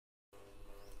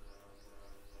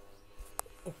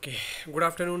Okay, good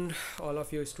afternoon, all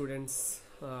of you students.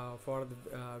 I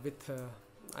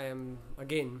am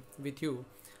again with you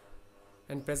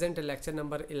and present a lecture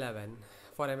number 11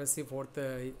 for MSc fourth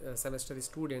semester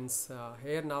students.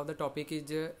 Here now the topic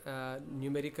is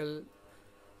numerical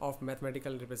of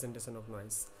mathematical representation of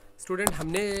noise. Student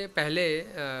हमने पहले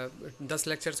 10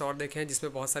 lectures और देखे हैं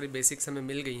जिसमें बहुत सारी basics हमें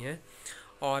मिल गई हैं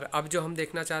और अब जो हम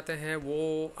देखना चाहते हैं वो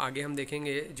आगे हम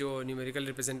देखेंगे जो न्यूमेरिकल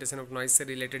रिप्रेजेंटेशन ऑफ नॉइज़ से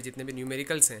रिलेटेड जितने भी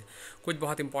न्यूमेरिकल्स हैं कुछ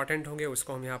बहुत इंपॉर्टेंट होंगे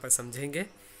उसको हम यहाँ पर समझेंगे.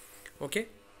 Okay,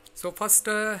 so first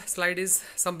slide is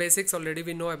some basics. Already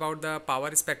we know about the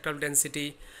power spectral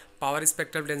density. Power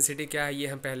spectral density क्या है ये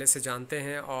हम पहले से जानते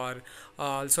हैं और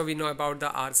also we know about the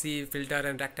RC filter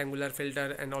and rectangular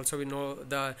filter and also we know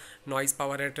the noise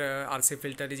power eight RC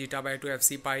filter is eta by 2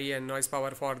 fc pi and noise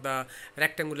power for the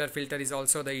rectangular filter is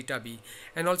also the eta b.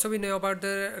 And also we know about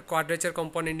the quadrature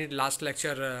component in last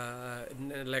lecture,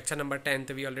 lecture number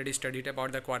 10th. We already studied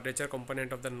about the quadrature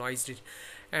component of the noise,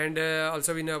 and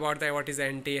also we know about the what is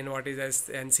NT and what is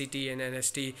NCT and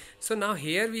NST. So now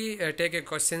here we take a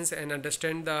questions and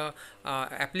understand the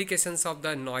applications of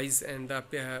the noise and the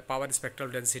power spectral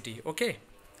density. Okay,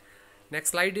 next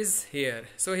slide is here.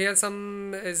 So here some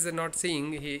is not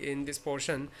seeing in this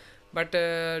portion, but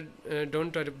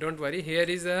don't worry. Here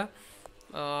is a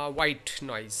white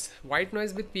noise. White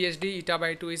noise with PhD eta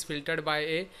by 2 is filtered by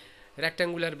a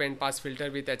rectangular band pass filter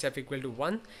with HF equal to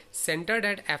 1, centered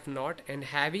at F0 and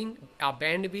having a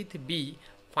bandwidth B.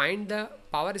 Find the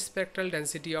power spectral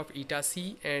density of eta C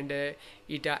and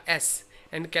eta S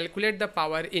and calculate the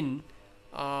power in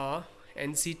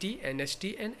NCT, NST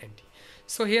and NT.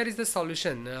 So here is the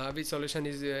solution. Which solution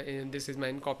is this is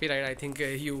my copyright. I think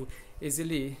you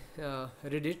easily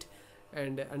read it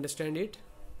and understand it.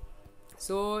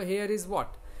 So here is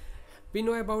what we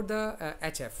know about the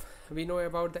HF. We know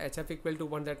about the HF equal to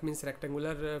 1, that means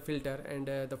rectangular filter, and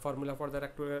the formula for the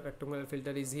rectangular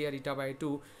filter is here eta by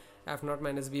 2 f0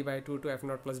 minus b by 2 to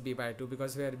f0 plus b by 2,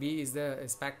 because where b is the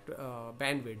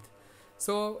bandwidth.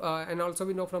 So and also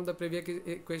we know from the previous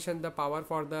equation the power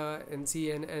for the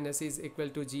NC and NS is equal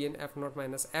to Gn f0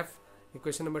 minus f.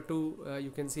 Equation number 2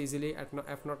 you can see easily at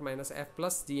f0 minus f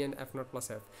plus Gn f0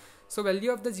 plus f. So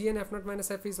value of the Gn f0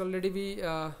 minus f is already we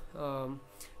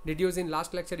deduced in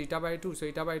last lecture, eta by 2. So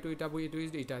eta by 2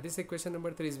 is eta. This equation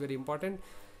number 3 is very important.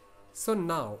 So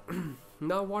now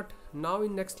now what, now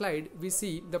in next slide we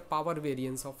see the power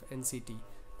variance of NCT.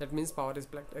 That means power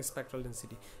spectral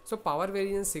density. So power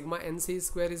variance sigma NC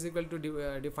square is equal to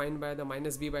defined by the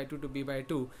minus b by 2 to b by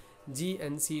 2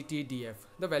 GNCT df.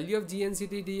 The value of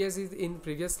GNCT df is in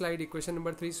previous slide, equation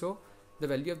number 3. So the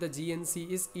value of the GNC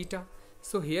is eta.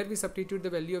 So here we substitute the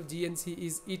value of GNC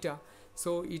is eta.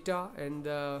 So eta, and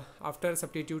after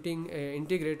substituting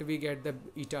integrate we get the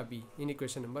eta b in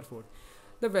equation number 4.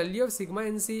 The value of sigma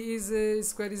NC is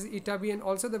square is eta b, and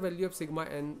also the value of sigma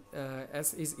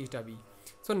S is eta b.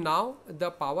 So now the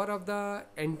power of the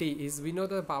NT is, we know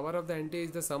the power of the NT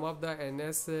is the sum of the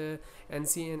NS,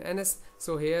 NC and NS.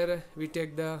 So here we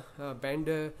take the band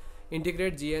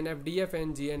integrate GNF df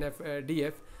and GNF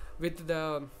df with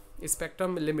the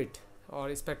spectrum limit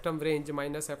or spectrum range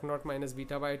minus f0 minus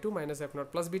beta by 2 minus f0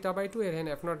 plus beta by 2 and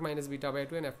f0 minus beta by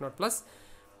 2 and f0 plus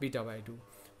beta by 2.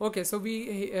 Okay, so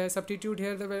we substitute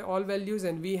here the all values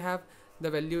and we have the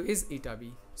value is eta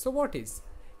b. So what is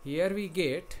here we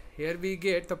get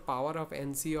the power of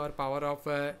NC or power of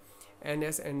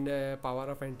NS and power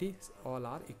of NT all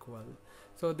are equal.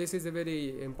 So this is a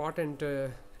very important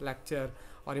lecture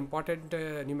or important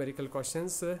numerical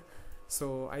questions.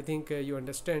 So I think you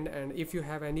understand, and if you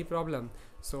have any problem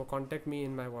so contact me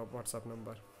in my WhatsApp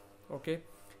number. Okay,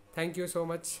 thank you so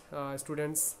much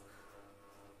students.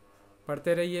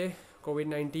 पढ़ते रहिए,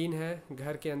 कोविड-19 है,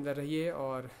 घर के अंदर रहिए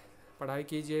और पढ़ाई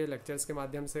कीजिए. लेक्चर्स के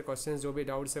माध्यम से क्वेश्चंस जो भी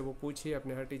डाउट्स है वो पूछिए,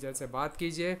 अपने हर टीचर से बात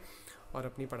कीजिए और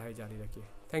अपनी पढ़ाई जारी रखिए.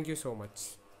 Thank you so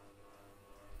much.